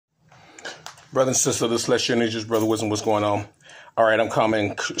Brother and sister, this Celestial Energies, Brother Wisdom, what's going on? All right, I'm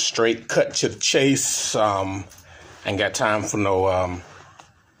coming straight, cut to the chase. Ain't got time for no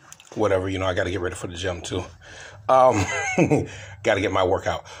whatever, I got to get ready for the gym too. Got to get my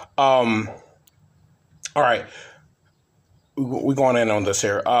workout. All right, we're going in on this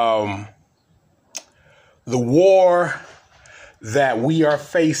here. The war that we are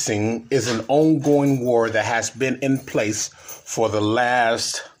facing is an ongoing war that has been in place for the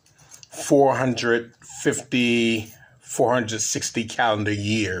last 460 calendar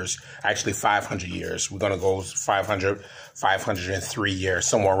years, actually 500 years. We're going to go 503 years,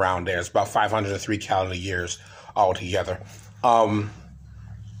 somewhere around there. It's about 503 calendar years altogether. All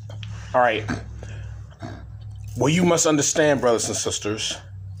right. What you must understand, brothers and sisters,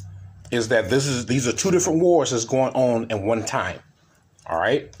 is that these are two different wars that's going on at one time. All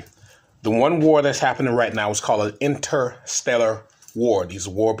right. The one war that's happening right now is called an interstellar war. This is a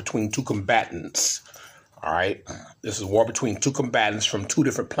war between two combatants. All right. This is a war between two combatants from two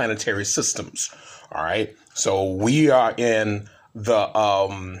different planetary systems. All right. So we are in the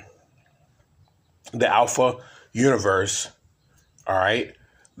Alpha universe. All right.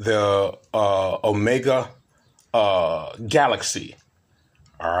 The Omega galaxy.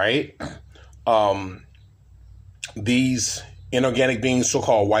 All right. These inorganic beings,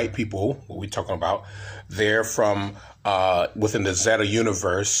 so-called white people, what we're talking about, they're from within the Zeta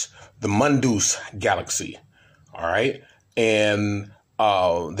universe, the Mundus galaxy. All right. And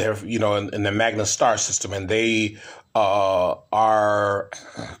they're, in the Magna star system, and they are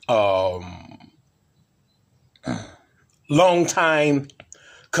long-time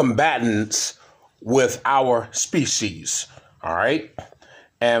combatants with our species. All right.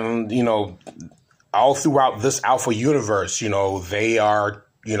 And, all throughout this Alpha universe, they are,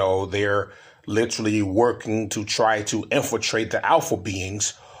 they're literally working to try to infiltrate the Alpha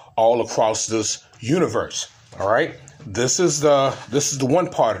beings all across this universe. All right. This is the one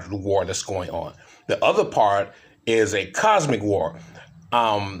part of the war that's going on. The other part is a cosmic war.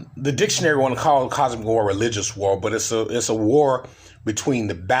 The dictionary want to call it cosmic war religious war, but it's a war between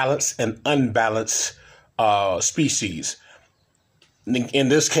the balanced and unbalanced species. In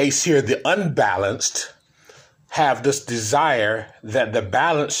this case here, the unbalanced have this desire that the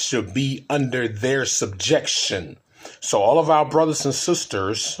balance should be under their subjection. So all of our brothers and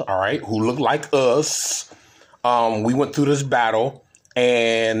sisters, all right, who look like us, we went through this battle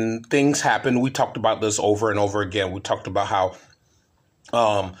and things happened. We talked about this over and over again. We talked about how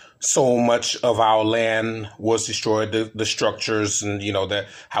so much of our land was destroyed, the structures, and that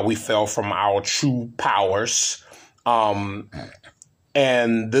how we fell from our true powers.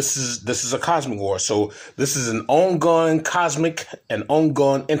 And this is a cosmic war. So this is an ongoing cosmic and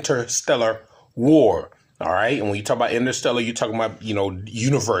ongoing interstellar war. All right. And when you talk about interstellar, you're talking about,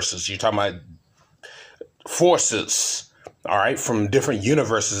 universes. You're talking about forces. All right. From different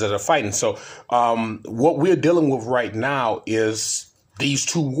universes that are fighting. So what we're dealing with right now is these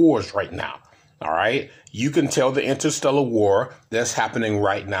two wars right now. All right. You can tell the interstellar war that's happening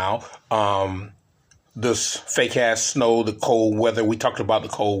right now. This fake ass snow, the cold weather. We talked about the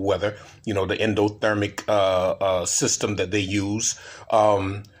cold weather, the endothermic system that they use.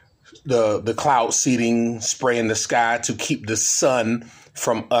 The cloud seeding spray in the sky to keep the sun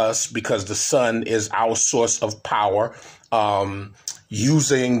from us, because the sun is our source of power.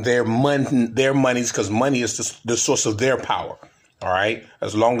 Using their monies, because money is the source of their power. All right.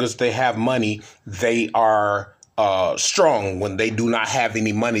 As long as they have money, they are strong. When they do not have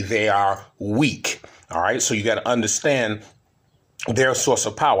any money, they are weak. All right. So you got to understand their source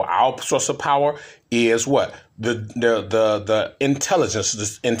of power. Our source of power is what? The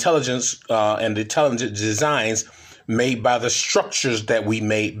intelligence, and the intelligent designs made by the structures that we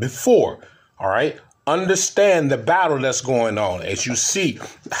made before. All right. Understand the battle that's going on as you see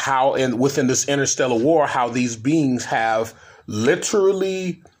how within this interstellar war, how these beings have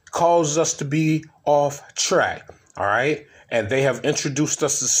literally caused us to be off track. All right. And they have introduced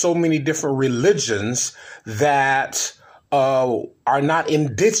us to so many different religions that are not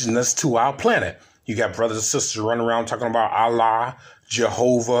indigenous to our planet. You got brothers and sisters running around talking about Allah,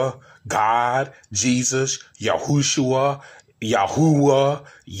 Jehovah, God, Jesus, Yahushua, Yahuwah,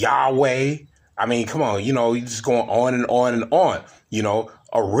 Yahweh. I mean, come on, you just going on and on and on.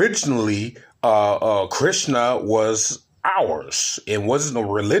 Originally, Krishna was ours. It wasn't a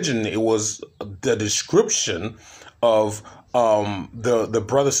religion. It was the description of the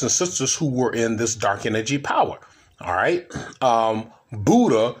brothers and sisters who were in this dark energy power. All right.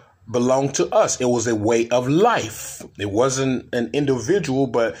 Buddha belonged to us. It was a way of life. It wasn't an individual,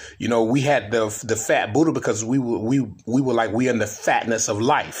 but we had the fat Buddha because we were like, we in the fatness of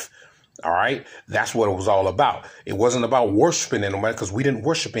life. All right. That's what it was all about. It wasn't about worshiping anyone, because we didn't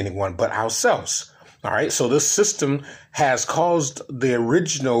worship anyone but ourselves. All right. So this system has caused the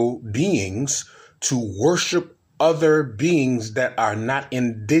original beings to worship other beings that are not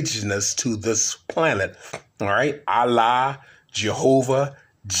indigenous to this planet. All right. Allah, Jehovah,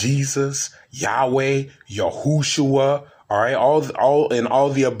 Jesus, Yahweh, Yahushua. All right. All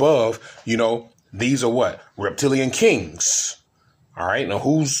the above, these are what? Reptilian kings. All right. Now,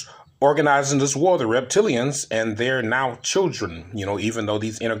 who's organizing this war? The reptilians, and they're now children. Even though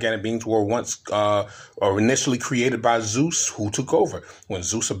these inorganic beings were once or initially created by Zeus, who took over? When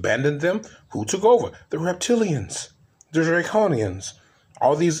Zeus abandoned them, who took over? The reptilians, the draconians,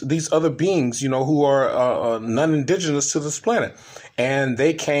 all these other beings, who are non-indigenous to this planet. And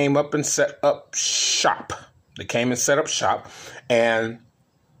they came up and set up shop. And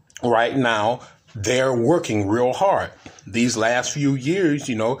right now, they're working real hard. These last few years,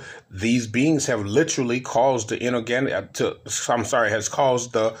 these beings have literally caused the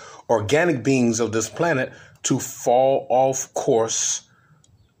organic beings of this planet to fall off course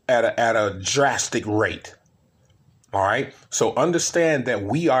at a drastic rate. All right. So understand that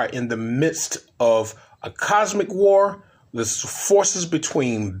we are in the midst of a cosmic war. There's forces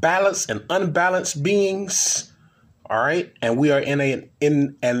between balanced and unbalanced beings. All right. And we are in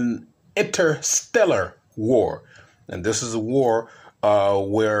an interstellar war. And this is a war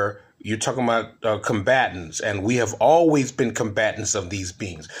where you're talking about combatants. And we have always been combatants of these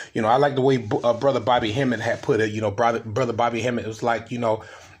beings. I like the way Brother Bobby Hemmett had put it. Brother Bobby Hemmett was like,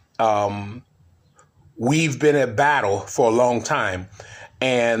 we've been at battle for a long time.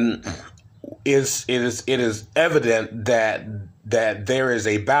 And it is evident that there is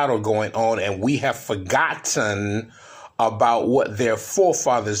a battle going on, and we have forgotten about what their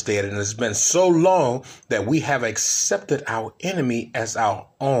forefathers did. And it's been so long that we have accepted our enemy as our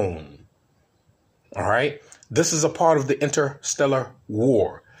own. All right. This is a part of the interstellar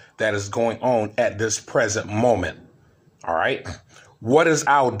war that is going on at this present moment. All right. What is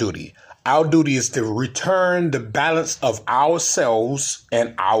our duty? Our duty is to return the balance of ourselves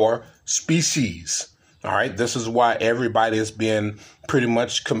and our species. All right. This is why everybody is being pretty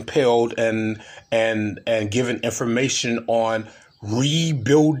much compelled and given information on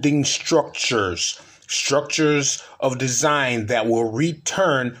rebuilding structures of design that will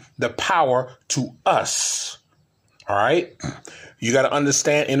return the power to us. All right. You got to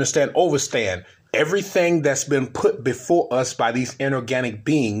understand, overstand. Everything that's been put before us by these inorganic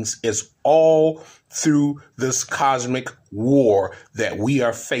beings is all through this cosmic war that we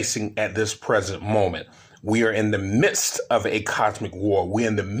are facing at this present moment. We are in the midst of a cosmic war. We're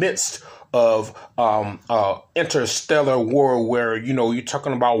in the midst of interstellar war where, you're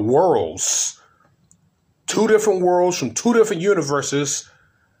talking about worlds, two different worlds from two different universes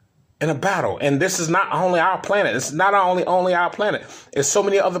in a battle. And this is not only our planet. It's not only our planet. It's so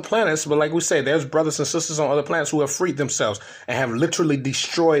many other planets. But like we say, there's brothers and sisters on other planets who have freed themselves and have literally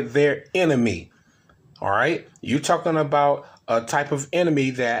destroyed their enemy. All right. You're talking about a type of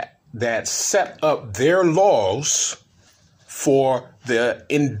enemy that set up their laws for the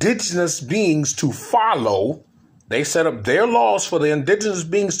indigenous beings to follow. They set up their laws for the indigenous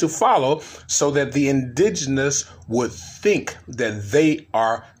beings to follow so that the indigenous would think that they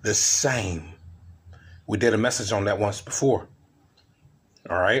are the same. We did a message on that once before.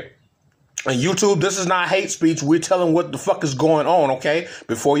 All right. And YouTube, this is not hate speech. We're telling what the fuck is going on, okay?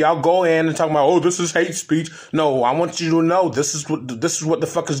 Before y'all go in and talk about, oh, this is hate speech. No, I want you to know this is what the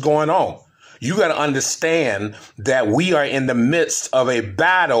fuck is going on. You got to understand that we are in the midst of a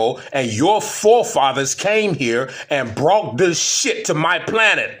battle, and your forefathers came here and brought this shit to my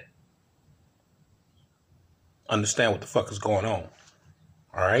planet. Understand what the fuck is going on.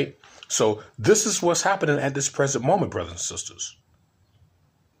 All right. So this is what's happening at this present moment, brothers and sisters.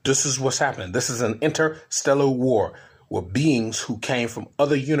 This is what's happening. This is an interstellar war with beings who came from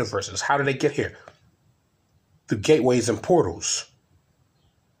other universes. How did they get here? Through gateways and portals.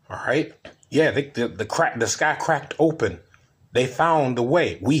 All right. Yeah, the sky cracked open. They found the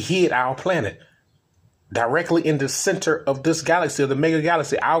way. We hid our planet directly in the center of this galaxy, of the mega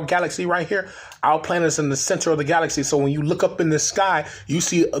galaxy. Our galaxy right here, our planet is in the center of the galaxy. So when you look up in the sky, you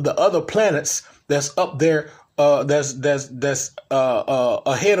see the other planets that's up there. That's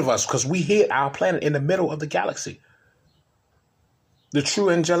ahead of us, because we hid our planet in the middle of the galaxy. The true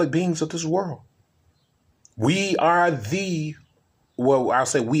angelic beings of this world. We are the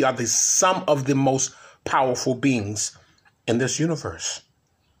sum of the most powerful beings in this universe.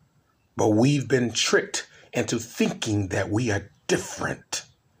 But we've been tricked into thinking that we are different.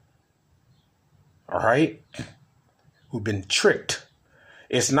 All right? We've been tricked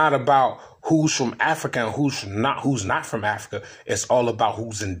It's not about who's from Africa and who's not from Africa. It's all about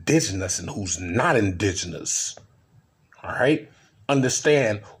who's indigenous and who's not indigenous. All right.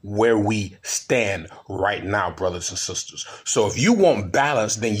 Understand where we stand right now, brothers and sisters. So if you want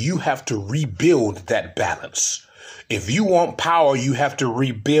balance, then you have to rebuild that balance. If you want power, you have to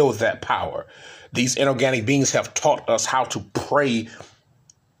rebuild that power. These inorganic beings have taught us how to pray.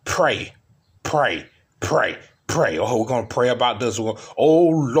 Oh, we're going to pray about this.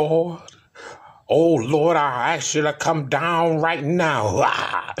 Oh, Lord, I ask you to come down right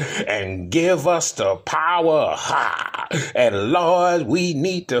now and give us the power. And Lord, we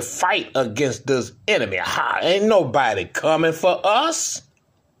need to fight against this enemy. Ain't nobody coming for us.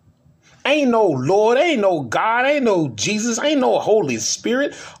 Ain't no Lord, ain't no God, ain't no Jesus, ain't no Holy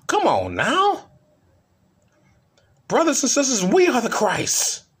Spirit. Come on now. Brothers and sisters, we are the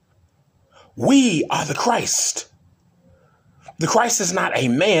Christ. We are the Christ. The Christ is not a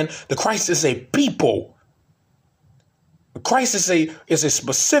man. The Christ is a people. The Christ is a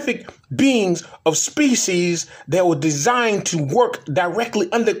specific beings of species that were designed to work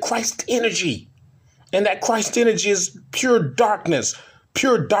directly under Christ's energy. And that Christ energy is pure darkness,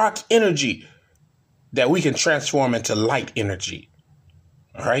 pure dark energy that we can transform into light energy.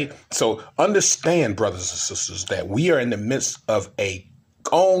 All right. So understand, brothers and sisters, that we are in the midst of a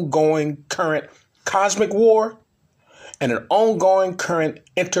ongoing current cosmic war and an ongoing current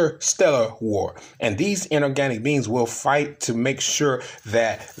interstellar war. And these inorganic beings will fight to make sure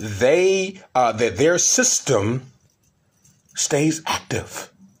that that their system stays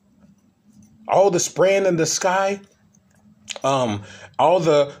active. All the spraying in the sky, all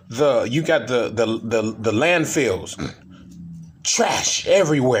you got the landfills, trash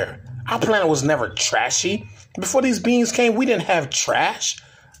everywhere. Our planet was never trashy. Before these beings came, we didn't have trash.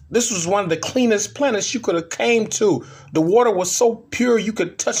 This was one of the cleanest planets you could have came to. The water was so pure you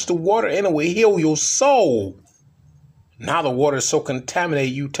could touch the water and it would heal your soul. Now the water is so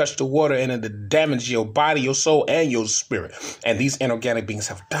contaminated, you touch the water and it damages your body, your soul, and your spirit. And these inorganic beings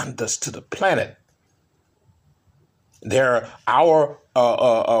have done this to the planet. They're our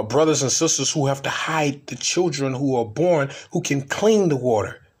brothers and sisters who have to hide the children who are born, who can clean the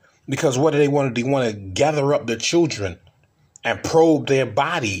water. Because what do they want to do? They want to gather up the children and probe their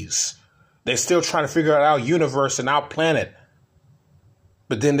bodies. They're still trying to figure out our universe and our planet.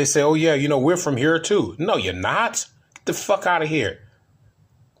 But then they say, oh, yeah, we're from here, too. No, you're not. Get the fuck out of here.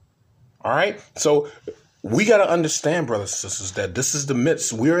 All right. So we got to understand, brothers and sisters, that this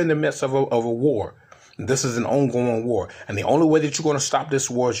is we're in the midst of a war. This is an ongoing war. And the only way that you're going to stop this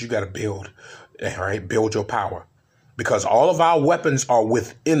war is you got to build. All right. Build your power. Because all of our weapons are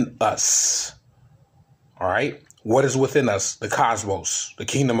within us. All right. What is within us? The cosmos. The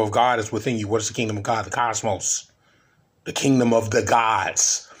kingdom of God is within you. What is the kingdom of God? The cosmos. The kingdom of the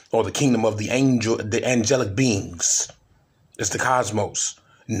gods, or the kingdom of the angelic beings. It's the cosmos.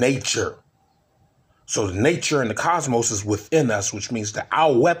 Nature. So the nature and the cosmos is within us, which means that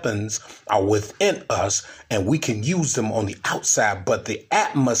our weapons are within us and we can use them on the outside. But the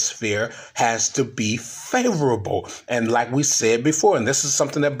atmosphere has to be favorable. And like we said before, and this is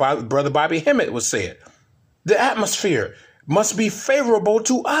something that Brother Bobby Hemmett was said. The atmosphere must be favorable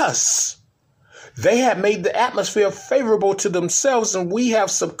to us. They have made the atmosphere favorable to themselves, and we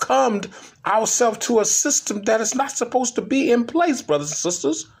have succumbed ourselves to a system that is not supposed to be in place, brothers and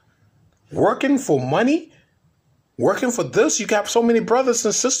sisters. Working for money, working for this. You got so many brothers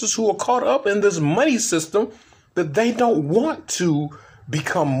and sisters who are caught up in this money system that they don't want to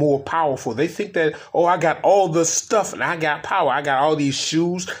become more powerful. They think that, oh, I got all this stuff and I got power. I got all these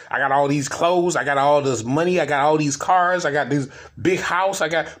shoes. I got all these clothes. I got all this money. I got all these cars. I got this big house.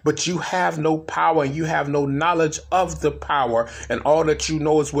 But you have no power and you have no knowledge of the power. And all that you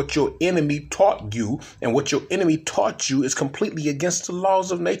know is what your enemy taught you. And what your enemy taught you is completely against the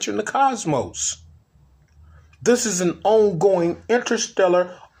laws of nature and the cosmos. This is an ongoing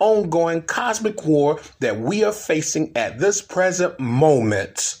interstellar, ongoing cosmic war that we are facing at this present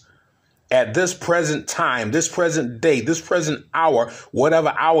moment, at this present time, this present day, this present hour,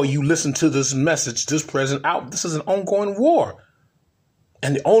 whatever hour you listen to this message, this present hour. This is an ongoing war.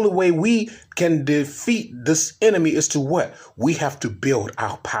 And the only way we can defeat this enemy is to what? We have to build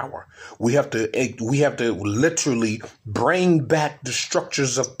our power. We have to literally bring back the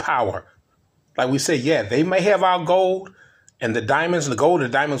structures of power. Like we say, yeah, they may have our gold. And the diamonds, the gold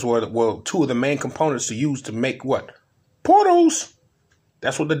and diamonds were two of the main components to use to make what? Portals.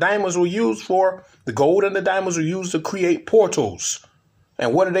 That's what the diamonds were used for. The gold and the diamonds were used to create portals.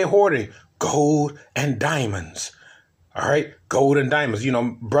 And what are they hoarding? Gold and diamonds. All right. Gold and diamonds.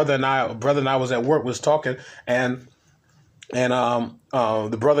 Brother and I was at work, was talking, and And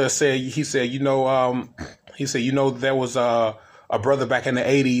the brother said, he said, there was a brother back in the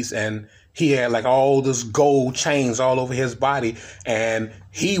 80s, and he had like all this gold chains all over his body. And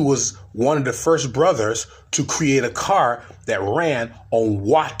he was one of the first brothers to create a car that ran on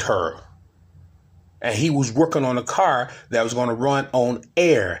water. And he was working on a car that was going to run on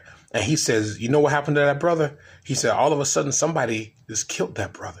air. And he says, you know what happened to that brother? He said, all of a sudden, somebody just killed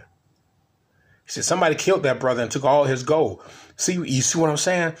that brother. He said, somebody killed that brother and took all his gold. See, you see what I'm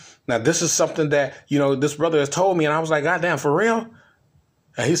saying? Now, this is something that, this brother has told me. And I was like, God damn, for real?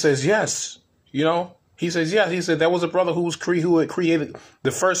 And he says, yes. He says, yes. He said, there was a brother who had created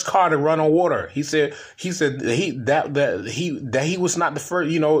the first car to run on water. He said he was not the first,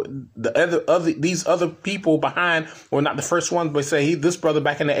 these other people behind were not the first ones, but say this brother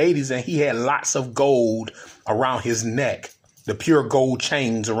back in the 80s, and he had lots of gold around his neck, the pure gold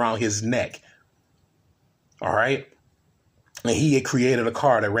chains around his neck. All right. And he had created a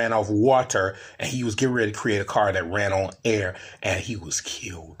car that ran off water, and he was getting ready to create a car that ran on air, and he was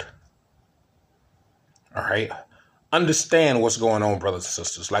killed. All right. Understand what's going on, brothers and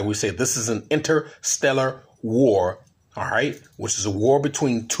sisters. Like we said, this is an interstellar war. All right. Which is a war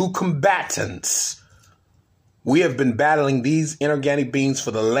between two combatants. We have been battling these inorganic beings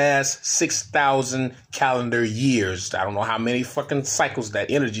for the last 6,000 calendar years. I don't know how many fucking cycles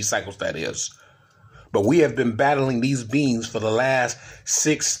energy cycles that is. But we have been battling these beings for the last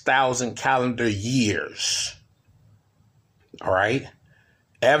 6,000 calendar years. All right.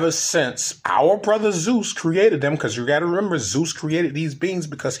 Ever since our brother Zeus created them, because you got to remember, Zeus created these beings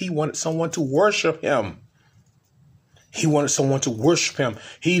because he wanted someone to worship him. He wanted someone to worship him.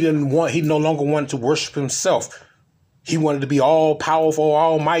 He no longer wanted to worship himself. He wanted to be all powerful,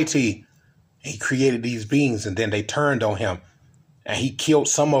 almighty. He created these beings, and then they turned on him. And he killed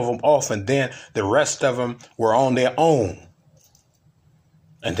some of them off, and then the rest of them were on their own.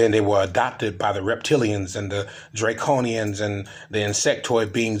 And then they were adopted by the reptilians and the draconians and the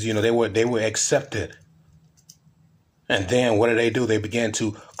insectoid beings. They were accepted. And then what do? They began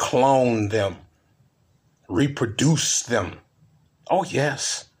to clone them, reproduce them. Oh,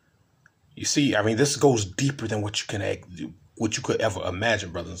 yes. You see, I mean, this goes deeper than what you could ever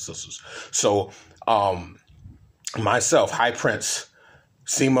imagine, brothers and sisters. So, myself, High Prince,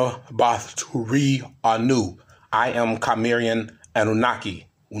 Sima Bathuri Anu. I am Kamirian Anunnaki.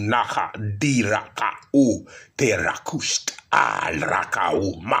 Unaka diraka u terakust alraka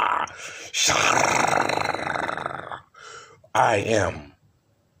ma. I am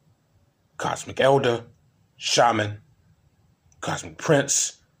Cosmic Elder, Shaman, Cosmic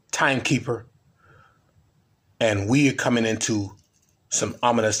Prince, Timekeeper, and we are coming into some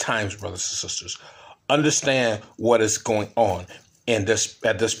ominous times, brothers and sisters. Understand what is going on at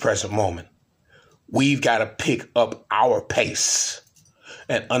this present moment. We've got to pick up our pace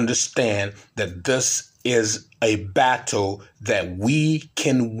and understand that this is a battle that we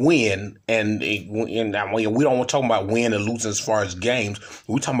can win. And we don't want to talk about winning and losing as far as games.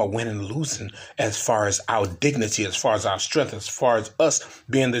 We're talking about winning and losing as far as our dignity, as far as our strength, as far as us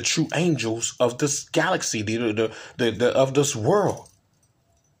being the true angels of this galaxy, of this world.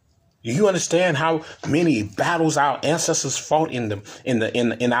 Do you understand how many battles our ancestors fought in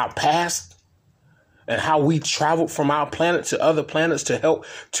our past, and how we traveled from our planet to other planets to help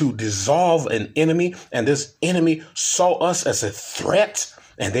to dissolve an enemy, and this enemy saw us as a threat,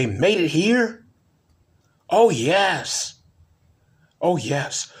 and they made it here? Oh, yes. Oh,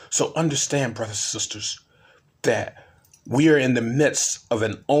 yes. So understand, brothers and sisters, that we are in the midst of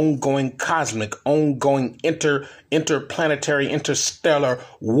an ongoing cosmic, ongoing interplanetary, interstellar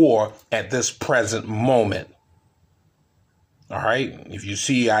war at this present moment. All right. If you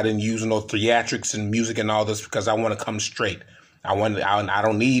see, I didn't use no theatrics and music and all this because I want to come straight. I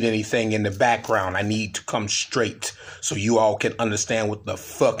don't need anything in the background. I need to come straight so you all can understand what the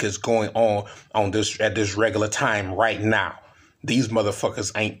fuck is going on this at this regular time right now. These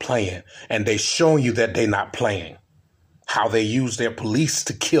motherfuckers ain't playing, and they showing you that they're not playing. How they use their police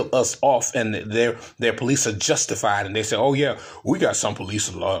to kill us off, and their police are justified, and they say, oh yeah, we got some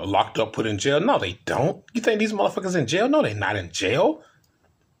police locked up, put in jail. No, they don't. You think these motherfuckers in jail? No, they're not in jail.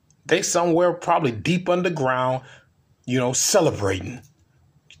 They somewhere probably deep underground, celebrating.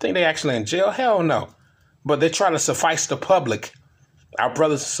 You think they actually in jail? Hell no. But they try to suffice the public. Our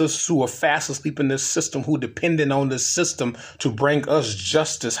brothers and sisters who are fast asleep in this system, who are dependent on this system to bring us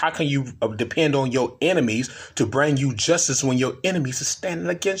justice. How can you depend on your enemies to bring you justice when your enemies are standing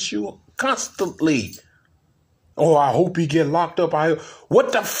against you constantly? Oh, I hope he get locked up.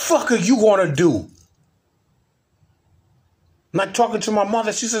 What the fuck are you going to do? Like talking to my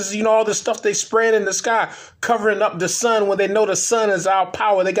mother, she says, you know, all the stuff they spread in the sky, covering up the sun when they know the sun is our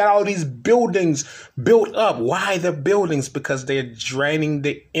power. They got all these buildings built up. Why the buildings? Because they're draining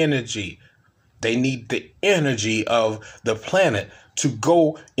the energy. They need the energy of the planet to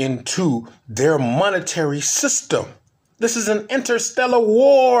go into their monetary system. This is an interstellar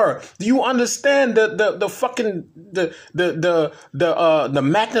war. Do you understand the fucking the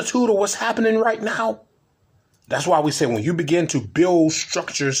magnitude of what's happening right now? That's why we say when you begin to build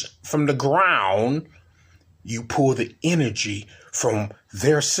structures from the ground, you pull the energy from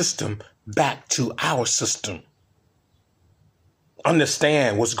their system back to our system.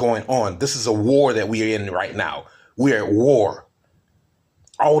 Understand what's going on. This is a war that we are in right now. We are at war.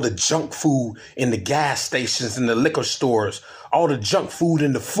 All the junk food in the gas stations, in the liquor stores, all the junk food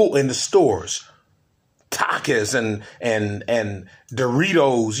in the stores, Takis and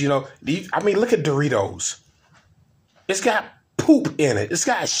Doritos. You know, I mean, look at Doritos. It's got poop in it. It's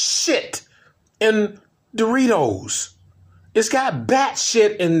got shit in Doritos. It's got bat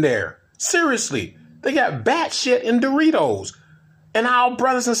shit in there. Seriously, they got bat shit in Doritos. And our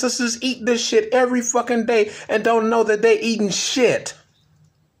brothers and sisters eat this shit every fucking day and don't know that they're eating shit.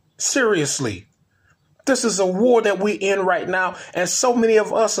 Seriously. This is a war that we're in right now. And so many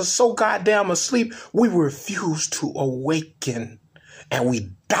of us are so goddamn asleep. We refuse to awaken. And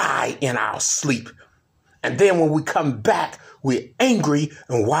we die in our sleep. And then when we come back, we're angry.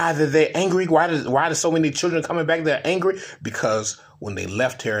 And why are they angry? Why do so many children coming back? They're angry because when they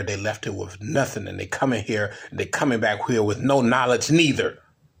left here with nothing. And they coming here and they coming back here with no knowledge neither.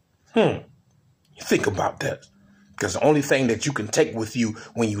 Think about that. Because the only thing that you can take with you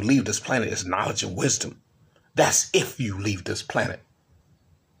when you leave this planet is knowledge and wisdom. That's if you leave this planet.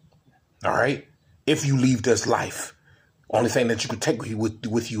 All right? If you leave this life, only thing that you can take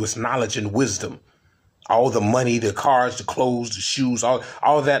with you is knowledge and wisdom. All the money, the cars, the clothes, the shoes,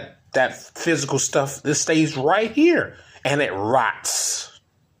 all that physical stuff, this stays right here. And it rots.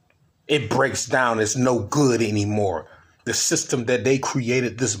 It breaks down. It's no good anymore. The system that they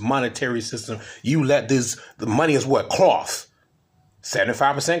created, this monetary system, you let the money is what? Cloth.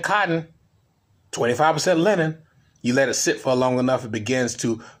 75% cotton, 25% linen. You let it sit for long enough, it begins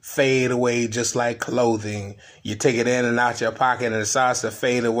to fade away just like clothing. You take it in and out your pocket and it starts to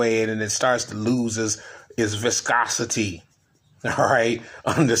fade away and then it starts to lose its viscosity. All right?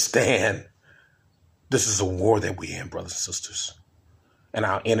 Understand. This is a war that we're in, brothers and sisters. And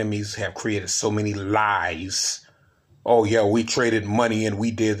our enemies have created so many lies. Oh, yeah, we traded money and we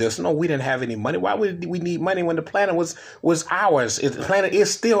did this. No, we didn't have any money. Why would we need money when the planet was ours? The planet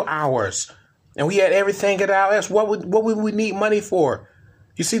is still ours. And we had everything at our ass. What would we need money for?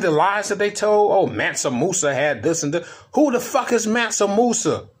 You see the lies that they told? Oh, Mansa Musa had this and this. Who the fuck is Mansa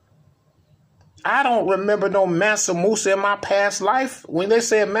Musa? I don't remember no Mansa Musa in my past life. When they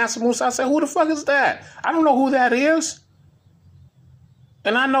said Mansa Musa, I said, who the fuck is that? I don't know who that is.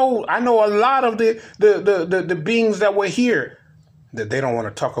 And I know a lot of the beings that were here that they don't want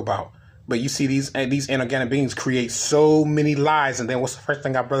to talk about. But you see these inorganic beings create so many lies. And then what's the first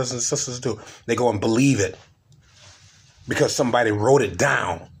thing our brothers and sisters do? They go and believe it because somebody wrote it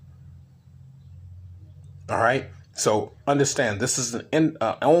down. All right. So understand this is an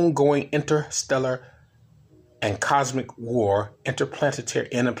ongoing interstellar and cosmic war, interplanetary,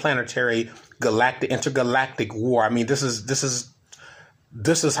 intergalactic war. I mean, this is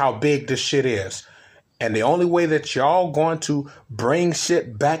how big this shit is. And the only way that y'all going to bring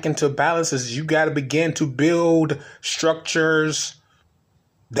shit back into balance is you got to begin to build structures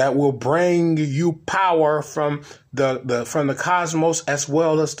that will bring you power from the cosmos as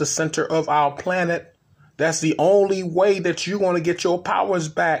well as the center of our planet. That's the only way that you're going to get your powers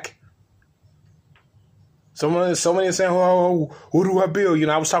back. Somebody is saying, oh, who do I build? You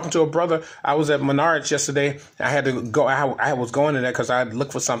know, I was talking to a brother. I was at Menards yesterday. I had to go. I was going in there because I had to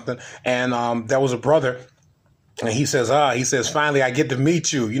look for something. And there was a brother. And he says, finally, I get to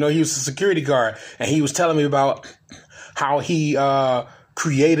meet you. You know, he was a security guard. And he was telling me about how he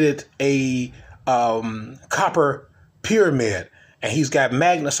created a copper pyramid. And he's got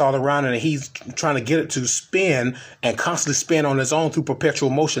magnets all around it. And he's trying to get it to spin and constantly spin on its own through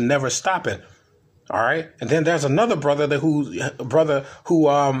perpetual motion, never stopping. All right. And then there's another brother who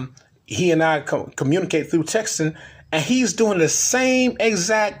he and I communicate through texting, and he's doing the same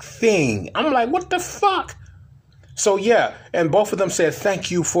exact thing. I'm like, what the fuck? So, yeah. And both of them said,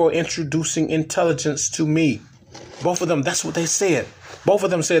 thank you for introducing intelligence to me. Both of them. That's what they said. Both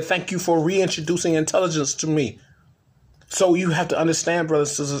of them said, thank you for reintroducing intelligence to me. So you have to understand,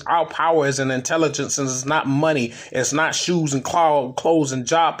 brothers and sisters, our power is in intelligence, and it's not money. It's not shoes and clothes and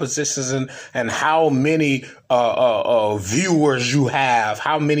job positions and how many viewers you have,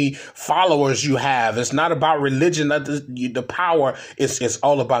 how many followers you have. It's not about religion. The power is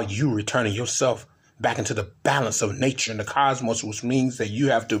all about you returning yourself back into the balance of nature and the cosmos, which means that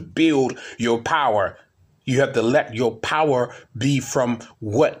you have to build your power. You have to let your power be from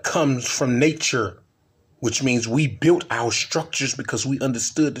what comes from nature, which means we built our structures because we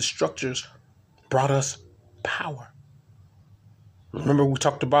understood the structures brought us power. Remember we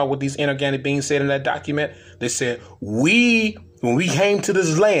talked about what these inorganic beings said in that document? They said, when we came to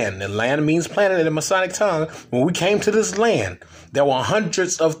this land, and land means planet in the Masonic tongue, when we came to this land, there were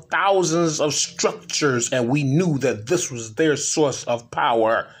hundreds of thousands of structures, and we knew that this was their source of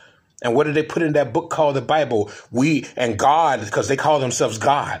power. And what did they put in that book called the Bible? We and God, because they call themselves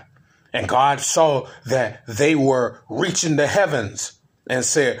God. And God saw that they were reaching the heavens and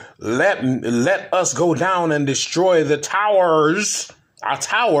said, let us go down and destroy the towers, our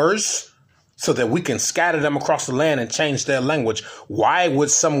towers, so that we can scatter them across the land and change their language. Why would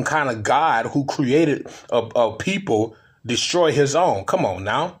some kind of God who created a people destroy his own? Come on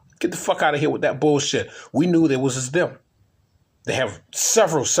now. Get the fuck out of here with that bullshit. We knew there was just them. They have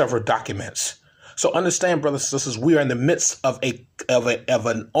several documents. So understand, brothers and sisters, we are in the midst of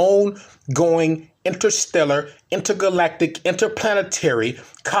an ongoing interstellar, intergalactic, interplanetary,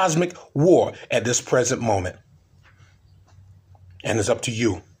 cosmic war at this present moment. And it's up to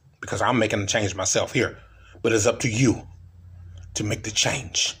you, because I'm making a change myself here. But it's up to you to make the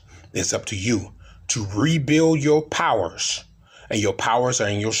change. It's up to you to rebuild your powers. And your powers are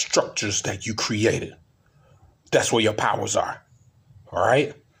in your structures that you created. That's where your powers are. All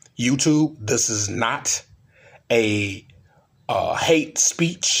right? YouTube, this is not a hate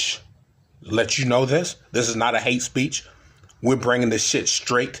speech. Let you know this. This is not a hate speech. We're bringing this shit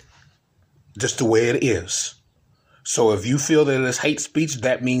straight, just the way it is. So if you feel that it's hate speech,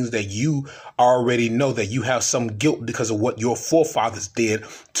 that means that you already know that you have some guilt because of what your forefathers did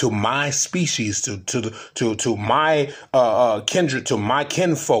to my species, to my kindred, to my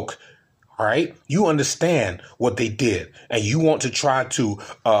kinfolk. All right. You understand what they did, and you want to try to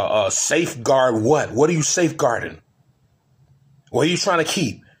safeguard what? What are you safeguarding? What are you trying to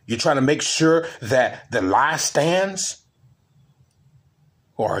keep? You're trying to make sure that the lie stands?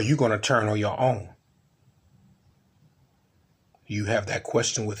 Or are you going to turn on your own? You have that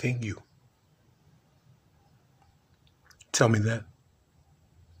question within you. Tell me that.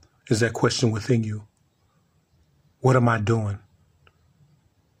 Is that question within you? What am I doing?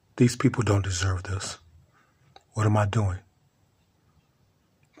 These people don't deserve this. What am I doing?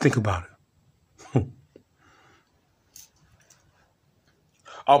 Think about it.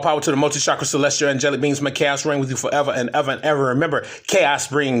 All power to the multi-chakra celestial angelic beings. May chaos reign with you forever and ever and ever. Remember, chaos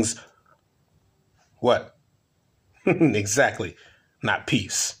brings what? Exactly. Not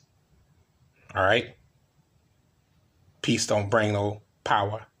peace. All right? Peace don't bring no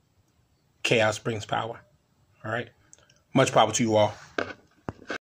power. Chaos brings power. All right? Much power to you all.